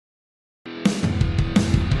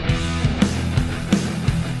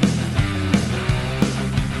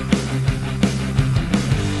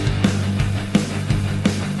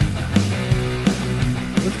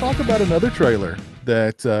about another trailer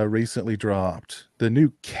that recently dropped, the new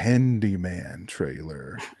Candyman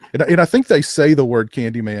trailer. And I think they say the word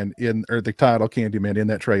Candyman or the title Candyman in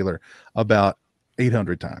that trailer about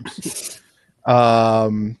 800 times. I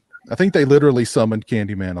think they literally summoned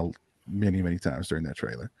Candyman many, many times during that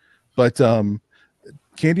trailer. But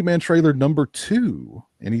Candyman trailer number 2.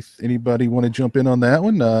 Anybody want to jump in on that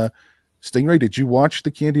one? Stingray, did you watch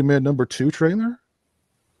the Candyman number 2 trailer?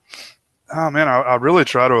 Oh man, I really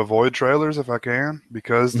try to avoid trailers if I can,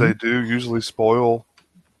 because they do usually spoil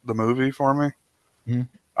the movie for me.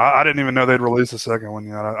 I didn't even know they'd release the second one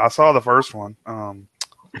yet. I saw the first one. I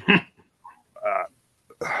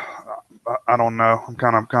don't know. I'm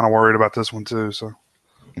kind of worried about this one too. So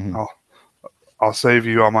I'll save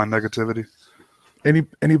you all my negativity.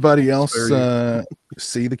 Anybody else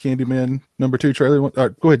see the Candyman number 2 trailer?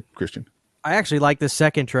 Go ahead, Christian. I actually like the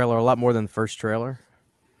second trailer a lot more than the first trailer.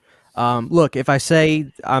 Look, if I say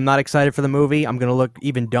I'm not excited for the movie, I'm going to look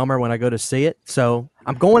even dumber when I go to see it. So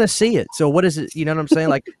I'm going to see it. So what is it? You know what I'm saying?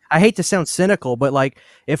 Like, I hate to sound cynical, but like,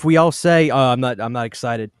 if we all say, I'm not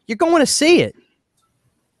excited, you're going to see it.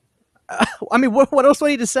 I mean, what else do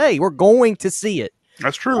I need to say? We're going to see it.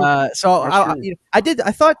 That's true. I thought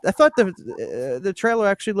the trailer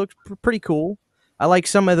actually looked pretty cool. I like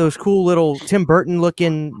some of those cool little Tim Burton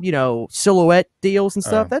looking, silhouette deals and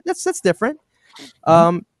stuff. That's different.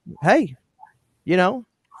 Hey,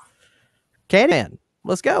 Candyman,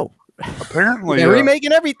 let's go. Apparently, they're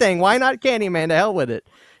remaking everything. Why not Candyman? To hell with it.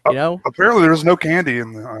 Apparently, there's no candy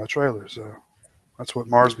in the trailer, so that's what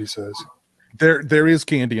Marsby says. There is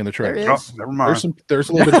candy in the trailer. Oh, never mind. There's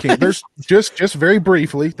a little bit of candy. There's just very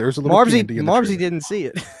briefly. There's a little candy in the trailer. Marsby didn't see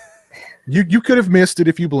it. You could have missed it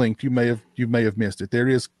if you blinked. You may have missed it. There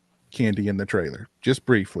is candy in the trailer, just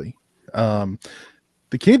briefly.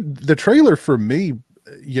 The trailer for me,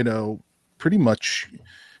 pretty much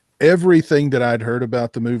everything that I'd heard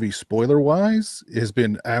about the movie spoiler wise has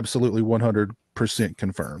been absolutely 100%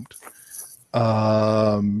 confirmed.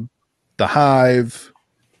 The Hive,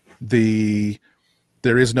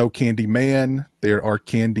 there is no Candyman, there are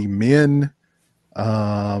Candymen.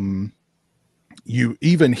 You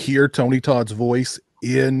even hear Tony Todd's voice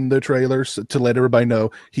in the trailer to let everybody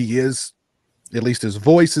know he is, at least his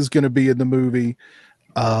voice is going to be in the movie.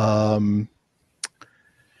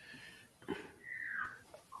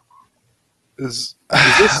 Is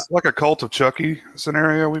this like a Cult of Chucky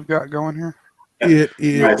scenario we've got going here? It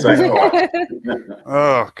is.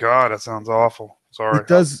 Oh God, that sounds awful. Sorry. It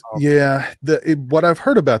does. Yeah. What I've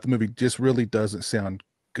heard about the movie just really doesn't sound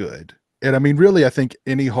good. And I mean, really, I think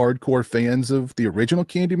any hardcore fans of the original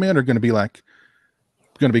Candyman are going to be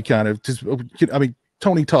kind of just, I mean,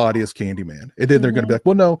 Tony Todd is Candyman. And then they're going to be like,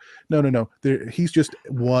 well, no. He's just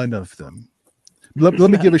one of them. Let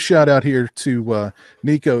me give a shout out here to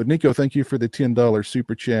Nico. Nico, thank you for the $10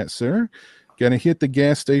 super chat, sir. Gonna hit the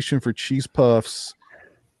gas station for cheese puffs,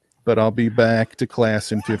 but I'll be back to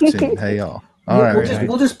class in 15. Hey y'all. All right.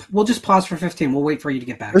 We'll just pause for 15. We'll wait for you to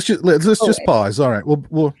get back. Let's just pause. All right.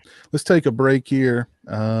 Let's take a break here.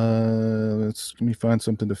 Let me find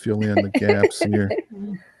something to fill in the gaps here.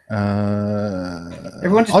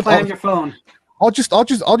 Everyone just play on your phone. I'll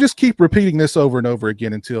just keep repeating this over and over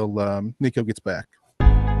again until Nico gets back.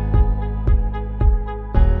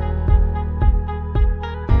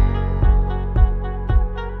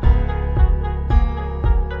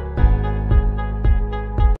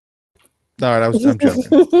 All right, I'm joking.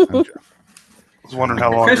 I was wondering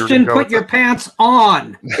how long. Christian, put your pants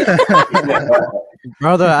on.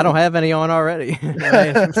 Brother, I don't have any on already.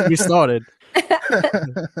 We started.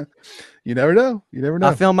 You never know. When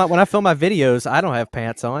I film my videos, I don't have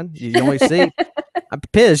pants on. You only see. I'm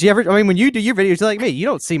pissed. When you do your videos, you're like me, you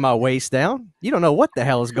don't see my waist down. You don't know what the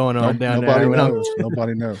hell is going on down there.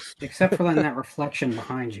 Nobody knows. Except for that reflection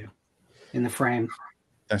behind you in the frame.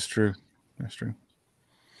 That's true.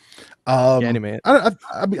 Candyman. I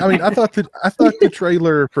mean, I thought the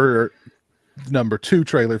trailer for number 2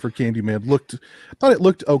 trailer for Candyman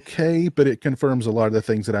looked okay, but it confirms a lot of the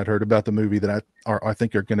things that I'd heard about the movie that I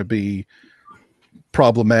think are going to be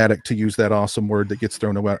problematic, to use that awesome word that gets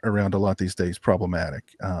thrown around a lot these days. Problematic,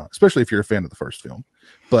 especially if you're a fan of the first film.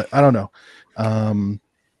 But I don't know.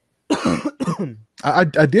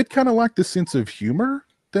 I did kind of like the sense of humor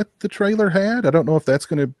that the trailer had. I don't know if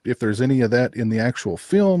there's any of that in the actual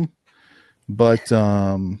film, but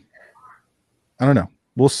I don't know.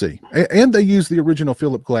 We'll see. And they used the original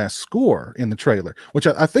Philip Glass score in the trailer, which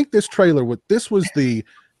I think this trailer was the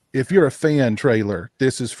if you're a fan trailer,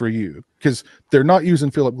 this is for you, because they're not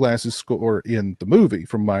using Philip Glass's score in the movie,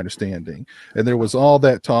 from my understanding. And there was all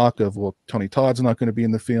that talk of, well, Tony Todd's not going to be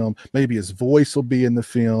in the film. Maybe his voice will be in the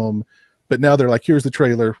film. But now they're like, here's the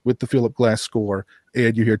trailer with the Philip Glass score,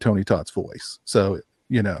 and you hear Tony Todd's voice. So,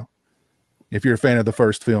 you know, if you're a fan of the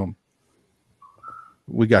first film,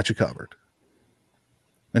 we got you covered.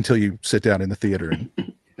 Until you sit down in the theater and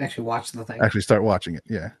actually watch the thing. Actually start watching it.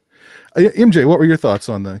 Yeah. MJ, what were your thoughts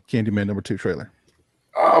on the Candyman #2 trailer?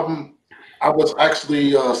 I was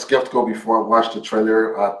actually skeptical before I watched the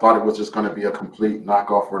trailer. I thought it was just going to be a complete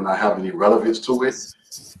knockoff or not have any relevance to it.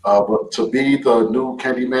 But to be the new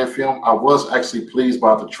Candyman film, I was actually pleased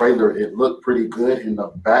by the trailer. It looked pretty good in the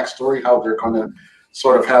backstory, how they're going to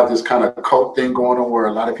sort of have this kind of cult thing going on where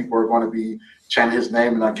a lot of people are going to be chanting his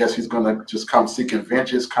name, and I guess he's going to just come seeking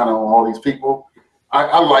vengeance kind of on all these people.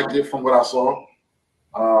 I liked it from what I saw.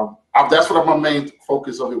 That's what my main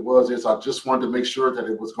focus of it is I just wanted to make sure that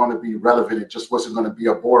it was going to be relevant. It just wasn't going to be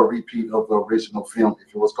a bore repeat of the original film.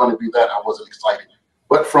 If it was going to be that, I wasn't excited.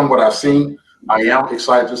 But from what I've seen, I am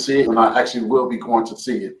excited to see it, and I actually will be going to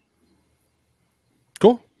see it.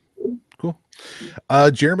 Cool.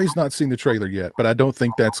 Jeremy's not seen the trailer yet, but I don't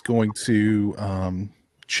think that's going to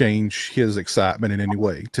change his excitement in any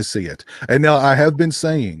way to see it. And now I have been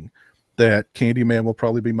saying that Candyman will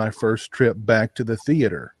probably be my first trip back to the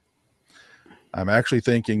theater. I'm actually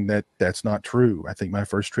thinking that that's not true. I think my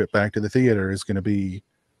first trip back to the theater is going to be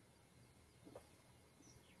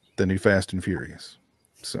the new Fast and Furious.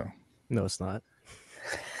 So no, it's not.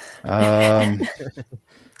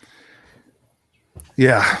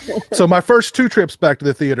 Yeah. So my first 2 trips back to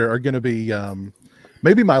the theater are going to be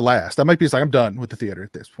maybe my last. I might be like, I'm done with the theater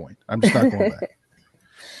at this point. I'm just not going back.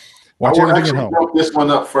 Watch I will everything actually at home. broke this one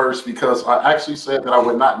up first because I actually said that I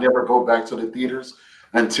would not never go back to the theaters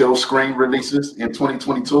until Scream releases in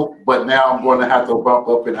 2022. But now I'm going to have to bump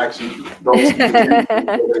up and actually go to the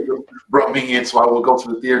theaters. Brought me in, so I will go to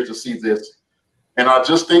the theaters to see this. And I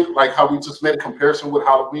just think, like how we just made a comparison with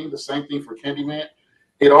Halloween, the same thing for Candyman.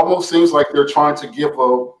 It almost seems like they're trying to give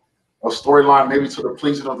a storyline maybe to the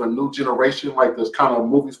pleasing of the new generation, like this kind of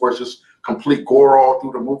movies where it's just complete gore all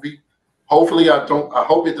through the movie. Hopefully, I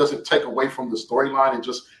hope it doesn't take away from the storyline and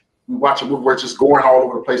just we watch a movie where it's just going all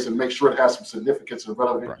over the place and make sure it has some significance and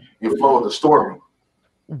relevance and flow of the story.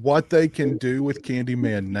 What they can do with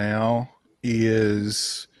Candyman now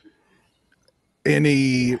is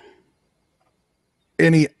any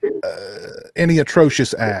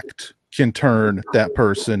atrocious act can turn that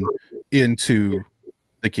person into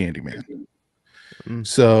the Candyman.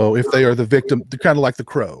 So if they are the victim, they're kind of like the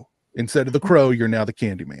Crow. Instead of the Crow, you're now the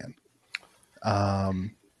Candyman.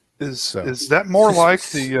 Is that more like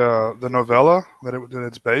the novella that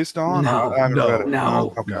it's based on? No, I haven't read it.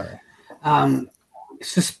 No. Okay.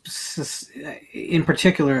 In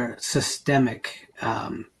particular, systemic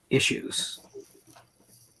issues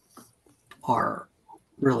are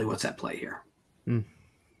really what's at play here.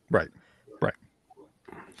 Right.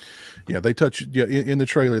 Yeah, they touch. Yeah, in the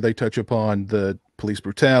trailer they touch upon the police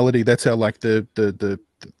brutality. That's how like the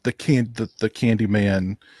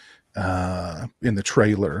Candyman in the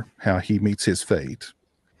trailer, how he meets his fate.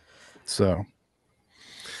 So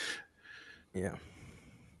yeah,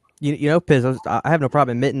 you know, Piz, I have no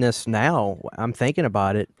problem admitting this now. I'm thinking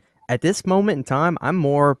about it. At this moment in time, I'm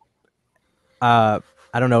more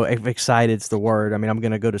I don't know if excited's the word. I mean, I'm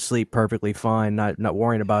going to go to sleep perfectly fine, not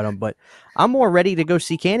worrying about them, but I'm more ready to go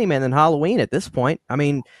see Candyman than Halloween at this point. I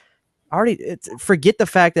mean, forget the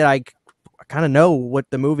fact that I kind of know what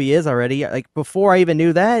the movie is already. Like before I even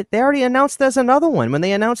knew that, they already announced there's another one when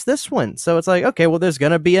they announced this one. So it's like, okay, well, there's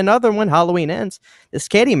going to be another one. Halloween ends. This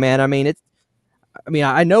Candyman, I mean,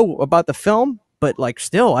 I know about the film, but like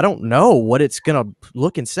still, I don't know what it's going to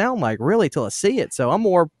look and sound like really till I see it. So I'm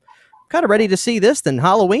more kind of ready to see this than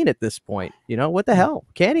Halloween at this point. You know, what the hell?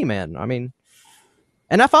 Candyman. I mean,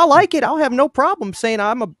 and if I like it, I'll have no problem saying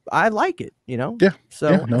I like it, you know? Yeah.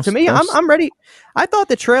 So yeah, to me, I'm ready. I thought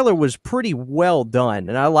the trailer was pretty well done.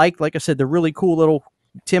 And I like I said, the really cool little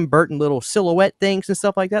Tim Burton little silhouette things and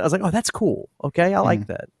stuff like that. I was like, oh, that's cool. Okay. I like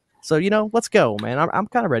that. So, you know, let's go, man. I'm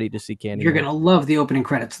kind of ready to see Candyman. You're going to love the opening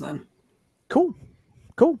credits then. Cool.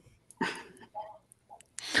 All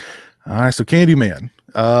right. So Candyman.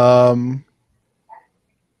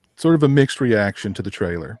 Sort of a mixed reaction to the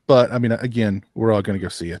trailer, but I mean, again, we're all going to go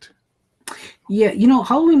see it. Yeah, you know,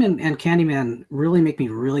 Halloween and Candyman really make me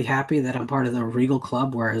really happy that I'm part of the Regal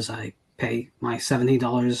Club, whereas I pay my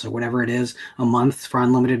 $17 or whatever it is a month for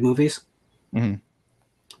unlimited movies.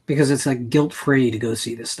 Because it's like guilt-free to go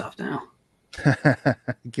see this stuff now.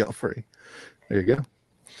 Guilt-free. There you go.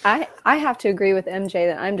 I have to agree with MJ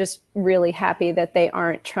that I'm just really happy that they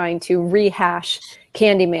aren't trying to rehash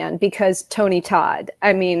Candyman, because Tony Todd,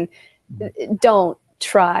 I mean, don't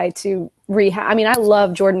try to rehash. I mean, I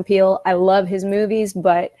love Jordan Peele. I love his movies,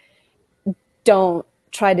 but don't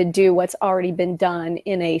try to do what's already been done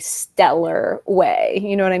in a stellar way.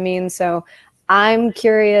 You know what I mean? So I'm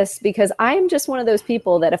curious, because I'm just one of those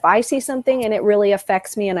people that if I see something and it really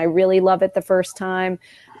affects me and I really love it the first time,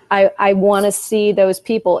 I want to see those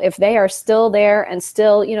people, if they are still there and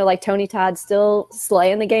still, you know, like Tony Todd, still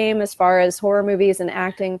slaying the game as far as horror movies and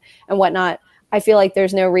acting and whatnot. I feel like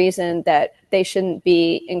there's no reason that they shouldn't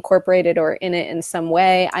be incorporated or in it in some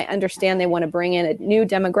way. I understand they want to bring in a new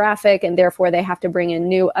demographic, and therefore they have to bring in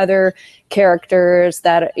new other characters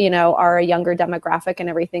that, you know, are a younger demographic and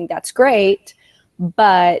everything. That's great,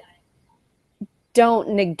 but don't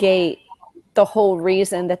negate the whole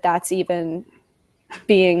reason that that's even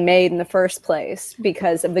being made in the first place,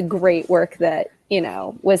 because of the great work that, you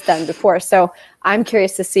know, was done before. So I'm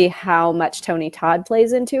curious to see how much Tony Todd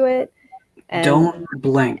plays into it. And Don't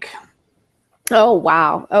blink. oh,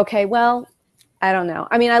 wow. Okay. Well, I don't know.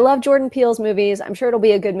 I mean, I love Jordan Peele's movies. I'm sure it'll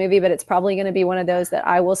be a good movie, but it's probably going to be one of those that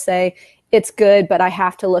I will say it's good, but I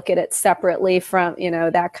have to look at it separately from, you know,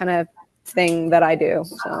 that kind of thing that I do.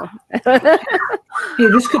 So Hey,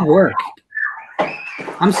 this could work.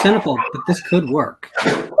 I'm cynical, but this could work.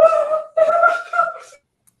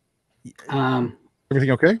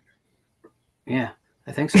 Everything okay? Yeah,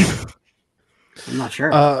 I think so. I'm not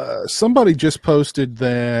sure. Somebody just posted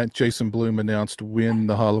that Jason Blum announced when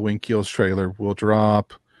the Halloween Kills trailer will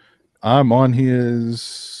drop. I'm on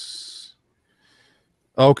his.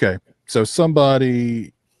 Okay, so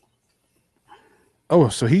somebody. Oh,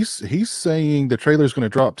 so he's saying the trailer is going to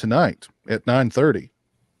drop tonight at 9:30.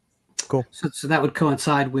 Cool. So that would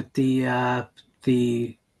coincide with the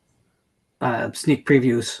sneak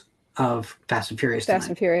previews of Fast and Furious. Fast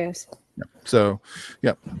and Furious. So,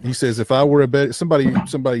 yeah, he says if I were a bet, somebody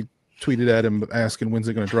tweeted at him asking when's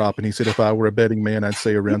it going to drop, and he said if I were a betting man, I'd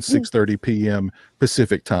say around 6:30 p.m.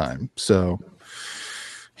 Pacific time. So,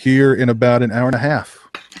 here in about an hour and a half.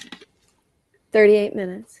 38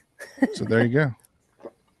 minutes. So there you go.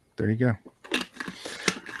 There you go.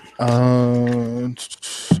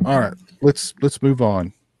 All right, let's move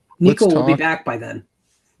on. Nico will be back by then.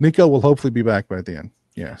 Nico will hopefully be back by then.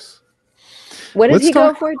 Yes. What did he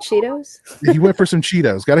go for? Cheetos? He went for some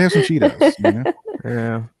Cheetos. Got to have some Cheetos. You know?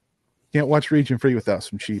 Yeah. Can't watch Region Free without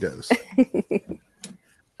some Cheetos.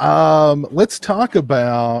 Let's talk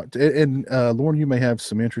about, and Lauren, you may have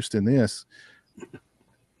some interest in this.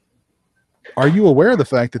 Are you aware of the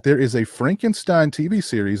fact that there is a Frankenstein TV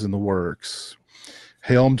series in the works,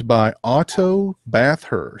 helmed by Otto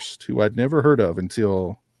Bathurst, who I'd never heard of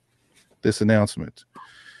until this announcement?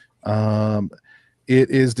 It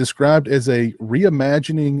is described as a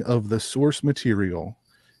reimagining of the source material.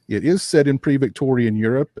 It is set in pre-Victorian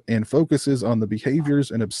Europe and focuses on the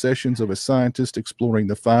behaviors and obsessions of a scientist exploring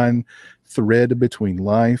the fine thread between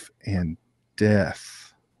life and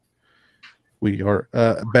death. We are,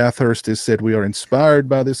 Bathurst has said, we are inspired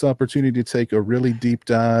by this opportunity to take a really deep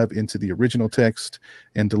dive into the original text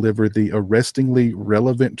and deliver the arrestingly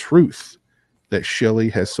relevant truth that Shelley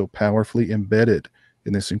has so powerfully embedded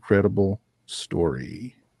in this incredible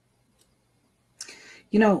story.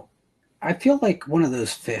 You know, I feel like one of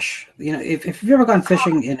those fish. You know, if you've ever gone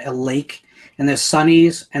fishing in a lake and there's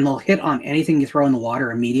sunnies and they'll hit on anything you throw in the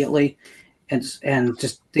water immediately, and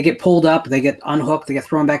just they get pulled up, they get unhooked, they get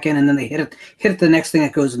thrown back in, and then they hit the next thing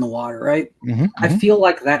that goes in the water, right? Mm-hmm, I feel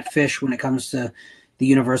like that fish when it comes to the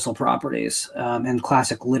universal properties and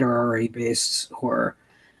classic literary based horror.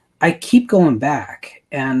 I keep going back,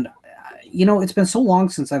 and you know, it's been so long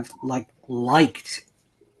since I've liked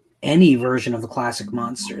any version of the classic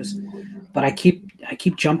monsters, but I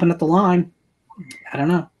keep jumping at the line. I don't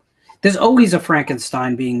know. There's always a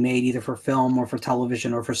Frankenstein being made either for film or for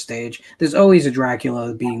television or for stage. There's always a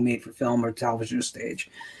Dracula being made for film or television or stage.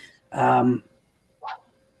 You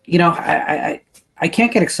know, I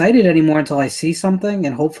can't get excited anymore until I see something,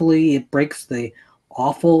 and hopefully it breaks the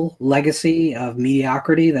awful legacy of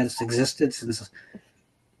mediocrity that's existed since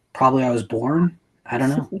probably I was born. I don't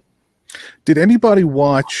know. Did anybody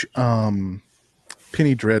watch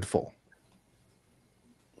Penny Dreadful?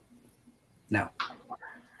 No.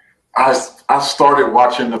 I started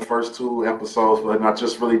watching the first 2 episodes, but I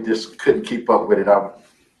just really just couldn't keep up with it. I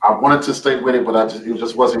wanted to stay with it, but it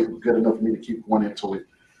just wasn't good enough for me to keep going into it.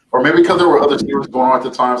 Or maybe because there were other series going on at the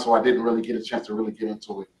time, so I didn't really get a chance to really get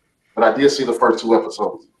into it. But I did see the first 2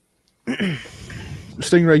 episodes.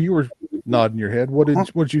 Stingray, you were nodding your head. What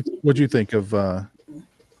did you think of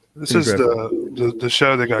This is the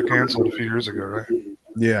show that got canceled a few years ago, right?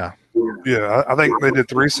 Yeah. Yeah, I think they did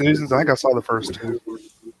 3 seasons. I think I saw the first 2.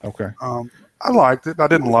 Okay. I liked it. I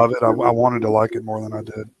didn't love it. I wanted to like it more than I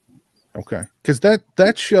did. Okay, because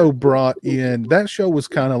that show was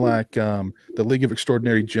kind of like the League of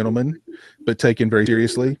Extraordinary Gentlemen, but taken very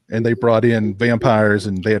seriously. And they brought in vampires,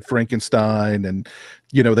 and they had Frankenstein, and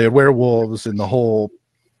they had werewolves, and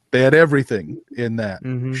they had everything in that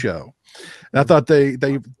show. And I thought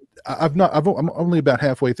I'm only about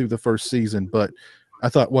halfway through the first season, but I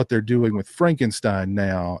thought what they're doing with Frankenstein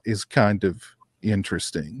now is kind of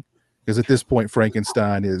interesting, because at this point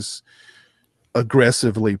Frankenstein is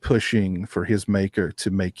aggressively pushing for his maker to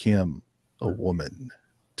make him a woman,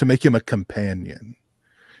 to make him a companion,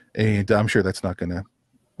 and I'm sure that's not going to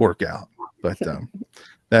work out, but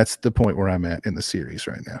that's the point where I'm at in the series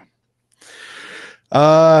right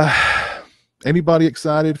now. Anybody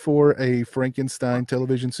excited for a Frankenstein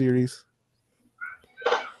television series?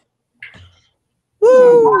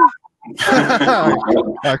 Woo!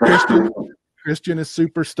 Christian is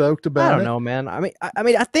super stoked about it. I don't know, man. I mean,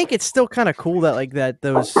 I think it's still kind of cool that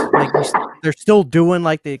they're still doing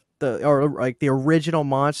like the original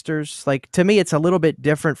monsters. Like, to me, it's a little bit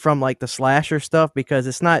different from like the slasher stuff,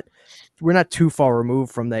 because we're not too far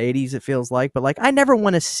removed from the 80s, it feels like. But like, I never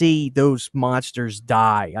want to see those monsters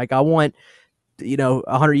die. Like, I want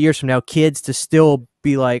 100 years from now, kids to still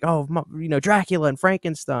be like, oh, Dracula and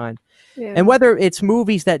Frankenstein. Yeah. And whether it's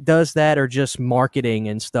movies that does that or just marketing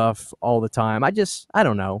and stuff all the time, I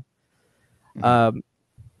don't know.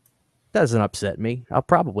 Doesn't upset me. I'll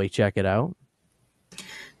probably check it out.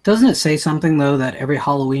 Doesn't it say something, though, that every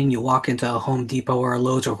Halloween you walk into a Home Depot or a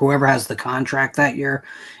Lowe's or whoever has the contract that year,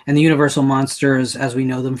 and the Universal monsters, as we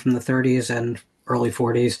know them from the 30s and early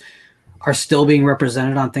 40s, are still being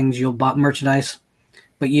represented on things you'll buy merchandise,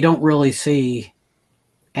 but you don't really see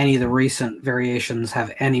any of the recent variations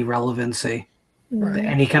have any relevancy,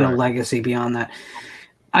 any kind of legacy beyond that.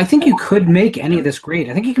 I think you could make any of this great.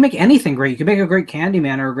 I think you can make anything great. You could make a great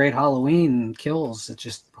Candyman or a great Halloween Kills. It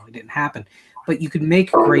just probably didn't happen. But you could make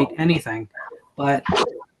great anything. But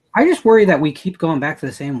I just worry that we keep going back to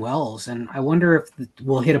the same wells, and I wonder if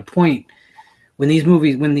we'll hit a point when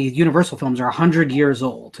the Universal films are 100 years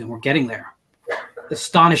old, and we're getting there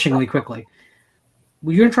astonishingly quickly.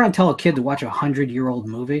 Well, you're going to try and tell a kid to watch a 100-year-old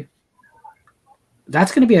movie?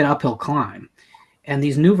 That's going to be an uphill climb. And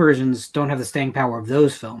these new versions don't have the staying power of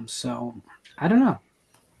those films. So, I don't know.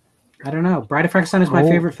 Bride of Frankenstein is my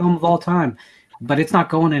favorite film of all time, but it's not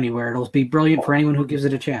going anywhere. It'll be brilliant for anyone who gives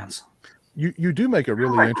it a chance. You do make a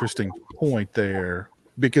really interesting point there,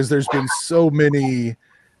 because there's been so many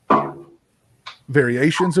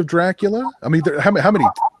variations of Dracula. I mean, how many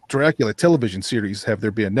Dracula television series have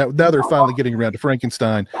there been? Now they're finally getting around to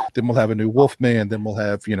Frankenstein. Then we'll have a new Wolfman. Then we'll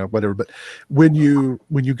have whatever. But when you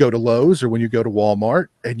go to Lowe's or when you go to Walmart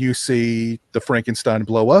and you see the Frankenstein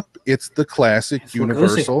blow up, it's the classic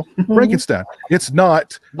Universal Frankenstein. It's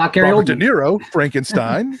not Robert De Niro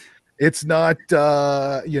Frankenstein. It's not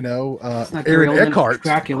Aaron Eckhart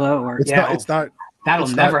Dracula, or it's not that'll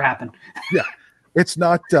never happen. Yeah, it's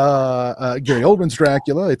not Gary Oldman's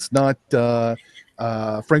Dracula. It's not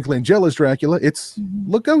Frank Langella's Dracula. It's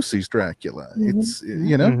Lugosi's Dracula. It's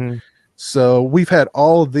So we've had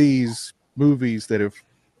all these movies that have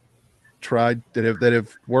tried that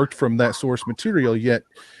have worked from that source material, yet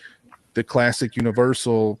the classic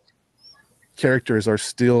Universal characters are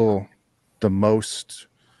still the most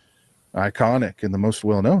iconic and the most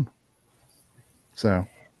well known. So,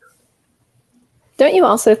 don't you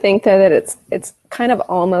also think though that it's kind of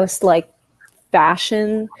almost like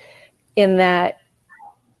fashion, in that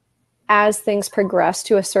as things progress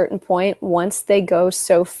to a certain point, once they go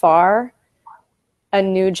so far, a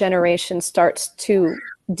new generation starts to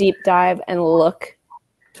deep dive and look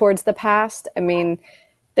towards the past? I mean,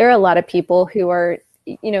 there are a lot of people who are,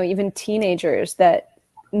 even teenagers that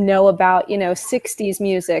know about 60s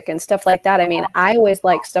music and stuff like that. I mean, I always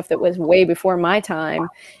liked stuff that was way before my time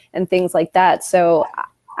and things like that. So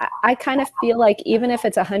I kind of feel like even if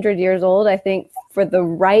it's 100 years old, I think for the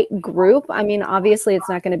right group, I mean, obviously it's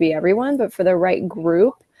not going to be everyone, but for the right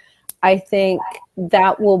group, I think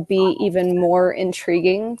that will be even more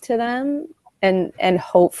intriguing to them. And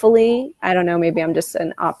hopefully, I don't know, maybe I'm just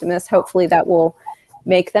an optimist. Hopefully that will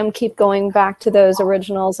make them keep going back to those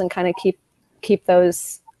originals and kind of keep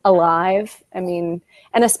those alive. I mean,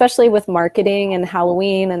 and especially with marketing and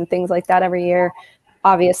Halloween and things like that every year,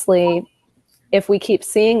 obviously, if we keep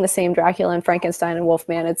seeing the same Dracula and Frankenstein and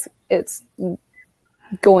Wolfman, it's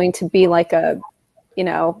going to be like a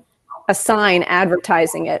a sign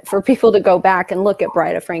advertising it for people to go back and look at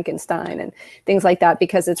Bride of Frankenstein and things like that,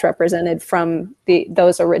 because it's represented from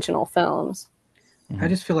those original films. I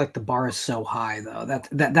just feel like the bar is so high, though.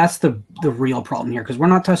 That's the real problem here, because we're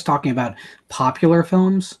not just talking about popular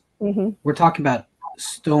films. We're talking about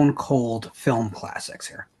stone cold film classics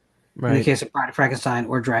here. Right. In the case of Bride of Frankenstein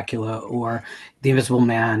or Dracula or The Invisible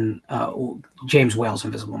Man, James Whale's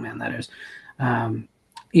Invisible Man, that is.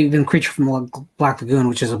 Even Creature from the Black Lagoon,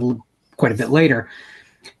 which is quite a bit later.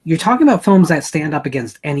 You're talking about films that stand up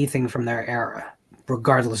against anything from their era,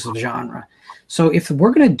 regardless of genre. So if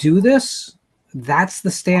we're going to do this, that's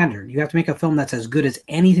the standard. You have to make a film that's as good as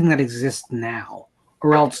anything that exists now,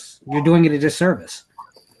 or else you're doing it a disservice.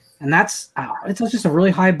 And it's just a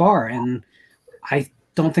really high bar, and I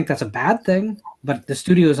don't think that's a bad thing, but the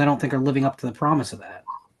studios, I don't think, are living up to the promise of that.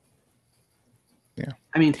 Yeah.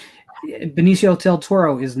 I mean, Benicio del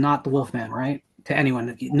Toro is not the Wolfman, right? To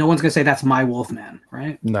anyone. No one's going to say that's my Wolfman,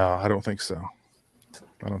 right? No, I don't think so.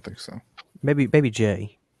 I don't think so. Maybe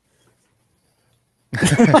Jay.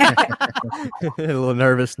 A little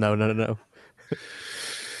nervous. No.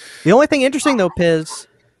 The only thing interesting, though, Piz,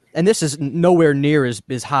 and this is nowhere near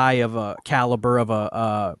as high of a caliber of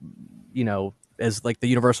a, as like the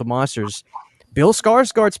Universal Monsters. Bill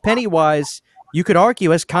Skarsgård's Pennywise, you could argue,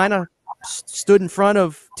 has kind of stood in front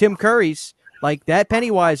of Tim Curry's. Like, that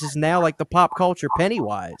Pennywise is now like the pop culture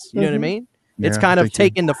Pennywise. You know what I mean? It's kind of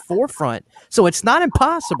taken the forefront. So it's not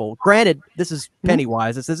impossible. Granted, this is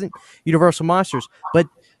Pennywise. This isn't Universal Monsters. But,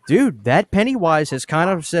 dude, that Pennywise has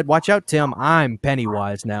kind of said, watch out, Tim, I'm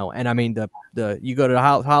Pennywise now. And, I mean, you go to the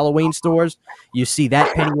Halloween stores, you see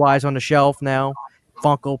that Pennywise on the shelf now.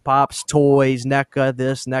 Funko Pops, toys, NECA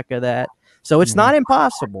this, NECA that. So it's not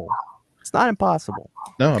impossible. It's not impossible.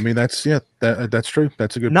 No, I mean, that's true.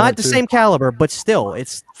 That's a good point. Not the same caliber, but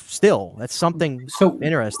that's something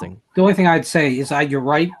interesting. The only thing I'd say is you're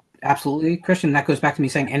right, absolutely, Christian. That goes back to me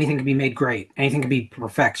saying anything can be made great. Anything can be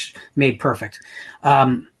made perfect.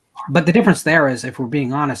 But the difference there is, if we're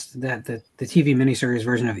being honest, that the TV miniseries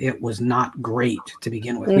version of it was not great to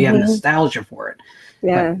begin with. We have nostalgia for it.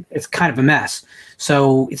 Yeah. But it's kind of a mess.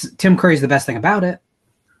 So Tim Curry's the best thing about it.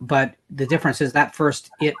 But the difference is that first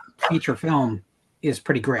It feature film is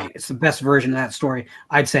pretty great. It's the best version of that story,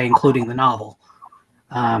 I'd say, including the novel.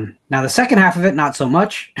 Now, the second half of it, not so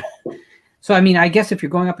much. So, I mean, I guess if you're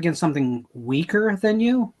going up against something weaker than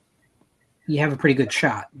you have a pretty good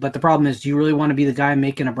shot. But the problem is, do you really want to be the guy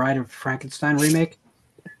making a Bride of Frankenstein remake?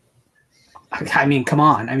 I mean, come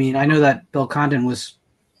on. I mean, I know that Bill Condon was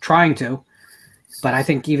trying to, but I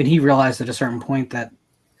think even he realized at a certain point that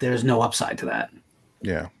there's no upside to that.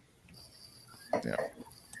 Yeah.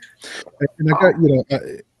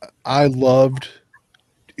 And I loved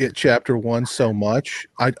It Chapter 1 so much.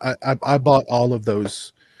 I bought all of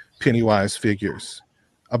those Pennywise figures.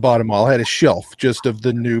 I bought them all. I had a shelf just of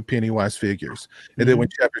the new Pennywise figures. And then when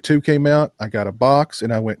Chapter 2 came out, I got a box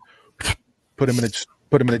and I went put them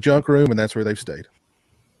in a junk room, and that's where they've stayed.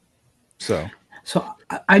 So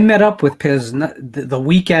I met up with Piz the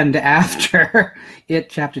weekend after It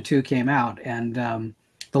Chapter 2 came out, and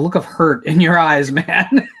the look of hurt in your eyes,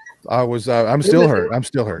 man. I'm still hurt. I'm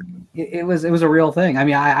still hurt. It was a real thing. I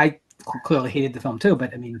mean, I clearly hated the film too,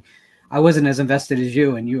 but I mean, I wasn't as invested as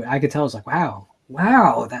you, and I could tell. It was like, wow,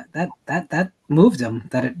 that moved him.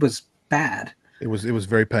 That it was bad. It was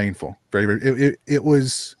very painful. It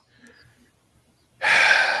was.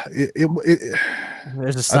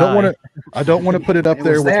 There's a sigh. I don't want to put it up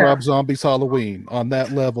there with Rob Zombie's Halloween on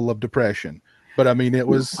that level of depression, but I mean, it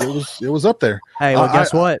was up there. Hey, well,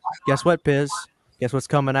 guess what? Guess what, Piz? Guess what's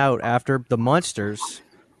coming out after the Monsters?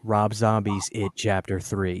 Rob Zombie's It Chapter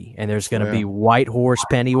 3, and there's going to be White Horse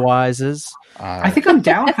Pennywises. I think I'm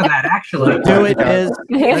down for that. Actually, do it, Piz.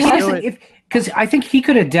 Let's do it. Because I think he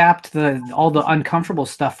could adapt all the uncomfortable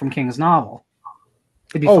stuff from King's novel.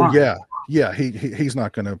 It'd be fun. Yeah, he's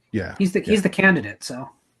not gonna. Yeah, he's the candidate. So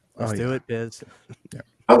let's do it, Biz. Yeah,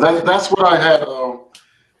 that's what I had.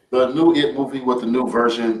 The new It movie with the new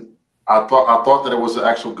version. I thought that it was an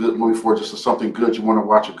actual good movie for just something good. You want to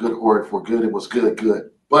watch a good horror for good. It was good.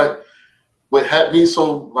 But what had me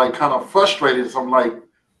so kind of frustrated is I'm like,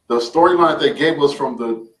 the storyline they gave us from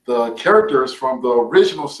the characters from the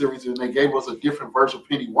original series, and they gave us a different version of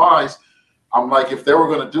Pennywise. I'm like, if they were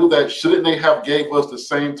going to do that, shouldn't they have gave us the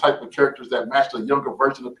same type of characters that matched a younger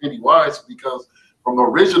version of Pennywise? Because from the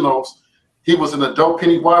originals, he was an adult.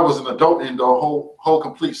 Pennywise was an adult in the whole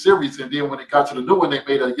complete series. And then when it got to the new one, they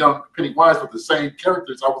made a young Pennywise with the same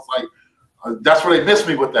characters. I was like, that's where they missed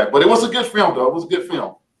me with that. But it was a good film, though. It was a good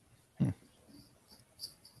film.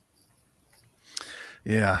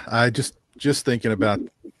 Yeah, I just thinking about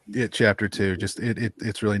It chapter 2 just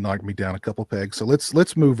it's really knocked me down a couple pegs. So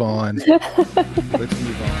let's move on. Let's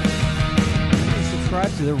move on.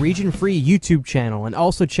 Subscribe to the Region Free YouTube channel and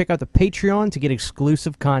also check out the Patreon to get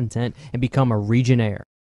exclusive content and become a Regionaire.